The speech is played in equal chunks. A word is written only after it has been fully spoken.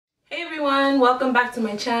everyone, welcome back to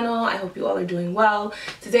my channel. I hope you all are doing well.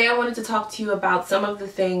 Today I wanted to talk to you about some of the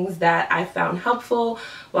things that I found helpful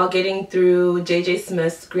while getting through JJ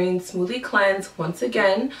Smith's Green Smoothie Cleanse once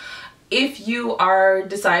again. If you are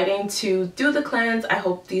deciding to do the cleanse, I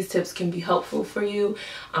hope these tips can be helpful for you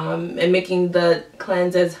in making the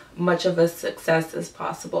cleanse as much of a success as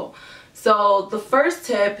possible. So the first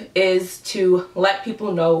tip is to let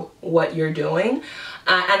people know what you're doing.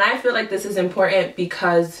 And I feel like this is important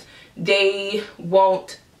because they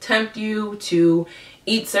won't tempt you to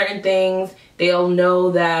eat certain things. They'll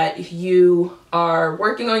know that you are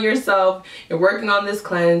working on yourself, you're working on this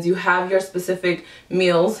cleanse, you have your specific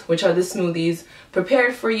meals, which are the smoothies,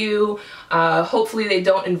 prepared for you. Hopefully they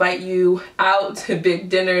don't invite you out to big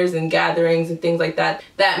dinners and gatherings and things like that.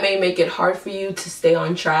 That may make it hard for you to stay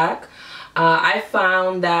on track. I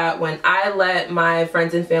found that when I let my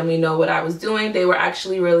friends and family know what I was doing, they were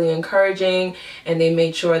actually really encouraging and they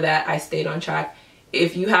made sure that I stayed on track.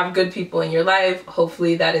 If you have good people in your life,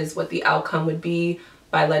 hopefully that is what the outcome would be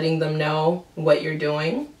by letting them know what you're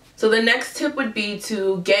doing. So the next tip would be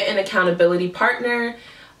to get an accountability partner.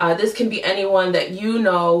 This can be anyone that you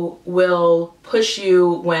know will push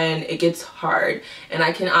you when it gets hard. And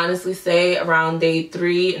I can honestly say around day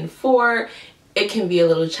 3 and 4, it can be a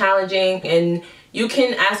little challenging, and you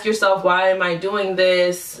can ask yourself, why am I doing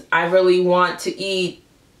this? I really want to eat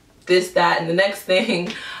this, that, and the next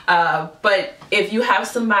thing. But if you have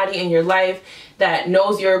somebody in your life that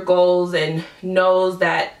knows your goals and knows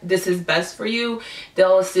that this is best for you,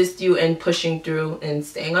 they'll assist you in pushing through and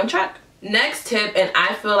staying on track. Next tip, and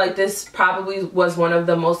I feel like this probably was one of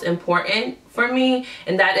the most important for me,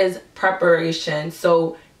 and that is preparation.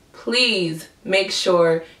 So please make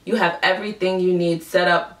sure you have everything you need set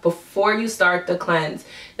up before you start the cleanse.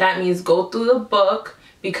 That means go through the book,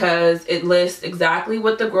 because it lists exactly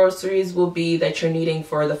what the groceries will be that you're needing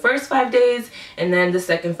for the first 5 days and then the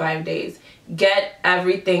second 5 days. Get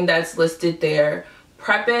everything that's listed there.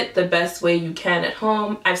 Prep it the best way you can at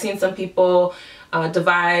home. I've seen some people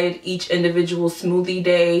divide each individual smoothie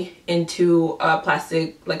day into a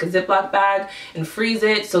plastic, like a Ziploc bag, and freeze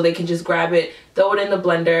it so they can just grab it, throw it in the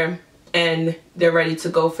blender, and they're ready to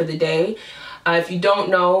go for the day. If you don't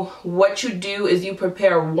know, what you do is you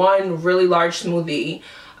prepare one really large smoothie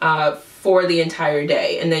for the entire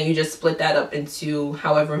day, and then you just split that up into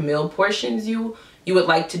however meal portions you would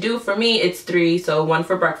like to do. For me, it's 3, so 1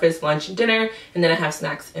 for breakfast, lunch, and dinner, and then I have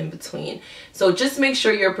snacks in between. So just make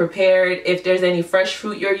sure you're prepared. If there's any fresh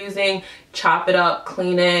fruit you're using, chop it up,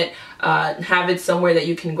 clean it, have it somewhere that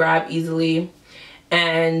you can grab easily.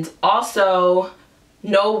 And also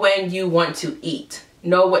know when you want to eat.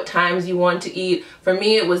 Know what times you want to eat. For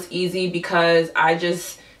me, it was easy because I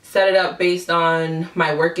just set it up based on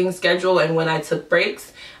my working schedule and when I took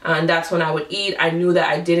breaks, and that's when I would eat. I knew that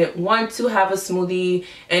I didn't want to have a smoothie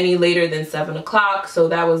any later than 7 o'clock, so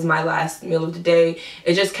that was my last meal of the day.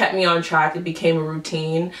 It just kept me on track. It became a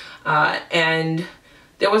routine, and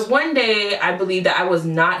there was one day I believe that I was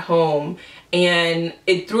not home, and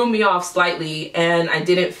it threw me off slightly, and I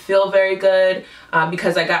didn't feel very good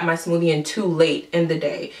because I got my smoothie in too late in the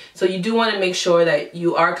day. So you do want to make sure that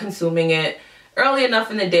you are consuming it early enough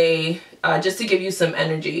in the day just to give you some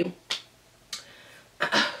energy.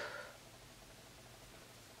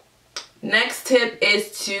 Next tip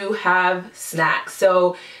is to have snacks.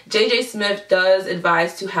 So JJ Smith does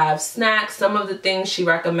advise to have snacks. Some of the things she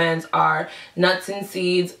recommends are nuts and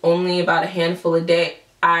seeds, only about a handful a day.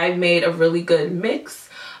 I made a really good mix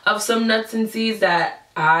of some nuts and seeds that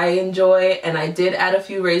I enjoy, and I did add a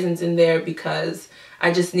few raisins in there because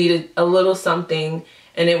I just needed a little something,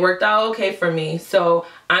 and it worked out okay for me. So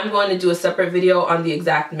I'm going to do a separate video on the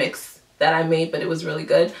exact mix that I made, but it was really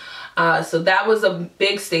good. So that was a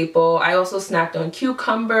big staple. I also snacked on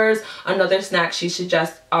cucumbers. Another snack she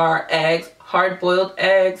suggests are eggs, hard-boiled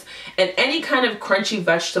eggs, and any kind of crunchy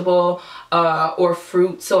vegetable or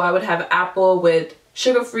fruit. So I would have apple with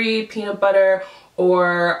sugar-free peanut butter,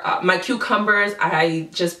 or my cucumbers, I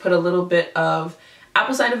just put a little bit of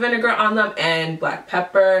apple cider vinegar on them and black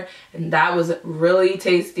pepper, and that was really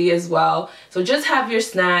tasty as well. So just have your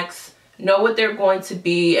snacks, know what they're going to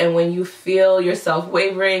be, and when you feel yourself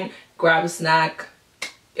wavering, grab a snack.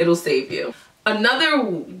 It'll save you.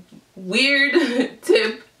 Another weird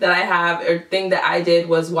tip that I have, or thing that I did,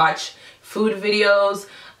 was watch food videos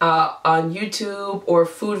on YouTube, or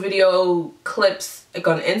food video clips like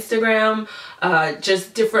on Instagram,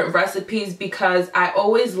 just different recipes, because I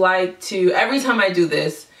always like to, every time I do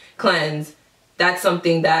this cleanse, that's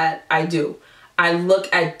something that I do. I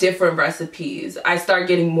look at different recipes. I start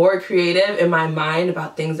getting more creative in my mind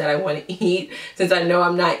about things that I want to eat, since I know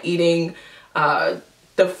I'm not eating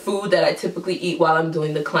the food that I typically eat while I'm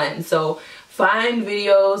doing the cleanse. So find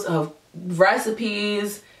videos of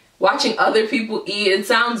recipes, watching other people eat. It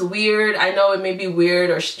sounds weird. I know it may be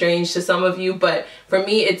weird or strange to some of you, but for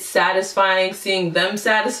me it's satisfying seeing them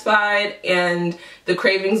satisfied and the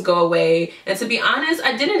cravings go away. And to be honest,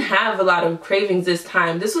 I didn't have a lot of cravings this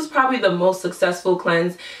time. This was probably the most successful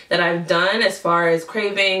cleanse that I've done as far as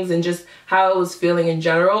cravings and just how I was feeling in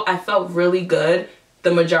general. I felt really good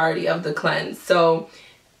the majority of the cleanse. So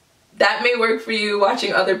that may work for you,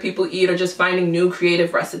 watching other people eat or just finding new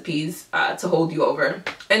creative recipes to hold you over.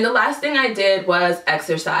 And the last thing I did was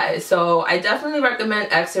exercise. So I definitely recommend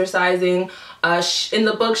exercising. In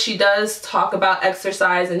the book, she does talk about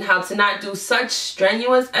exercise and how to not do such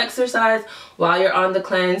strenuous exercise while you're on the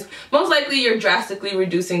cleanse. Most likely you're drastically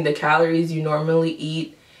reducing the calories you normally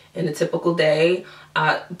eat in a typical day.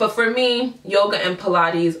 But for me, yoga and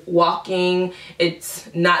Pilates, walking,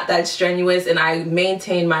 it's not that strenuous, and I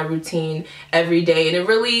maintain my routine every day, and it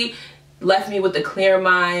really left me with a clear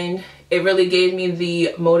mind. It really gave me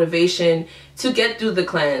the motivation to get through the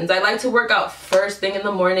cleanse. I like to work out first thing in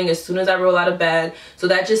the morning as soon as I roll out of bed, so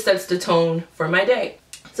that just sets the tone for my day.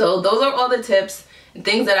 So those are all the tips and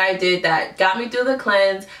things that I did that got me through the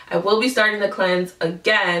cleanse. I will be starting the cleanse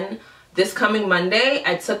again this coming Monday.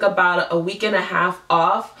 I took about a week and a half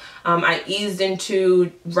off. I eased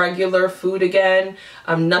into regular food again.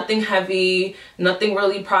 Nothing heavy, nothing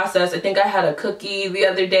really processed. I think I had a cookie the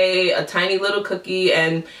other day, a tiny little cookie,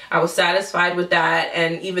 and I was satisfied with that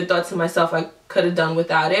and even thought to myself I could have done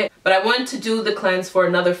without it. But I wanted to do the cleanse for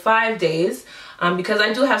another 5 days. Because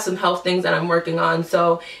I do have some health things that I'm working on.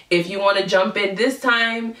 So if you want to jump in this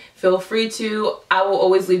time, feel free to. I will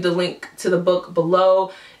always leave the link to the book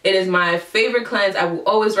below. It is my favorite cleanse. I will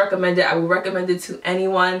always recommend it. I will recommend it to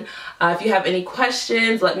anyone. If you have any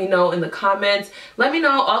questions, let me know in the comments. Let me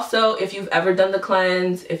know also if you've ever done the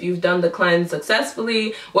cleanse, if you've done the cleanse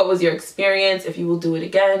successfully, what was your experience, if you will do it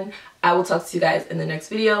again. I will talk to you guys in the next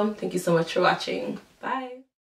video. Thank you so much for watching. Bye.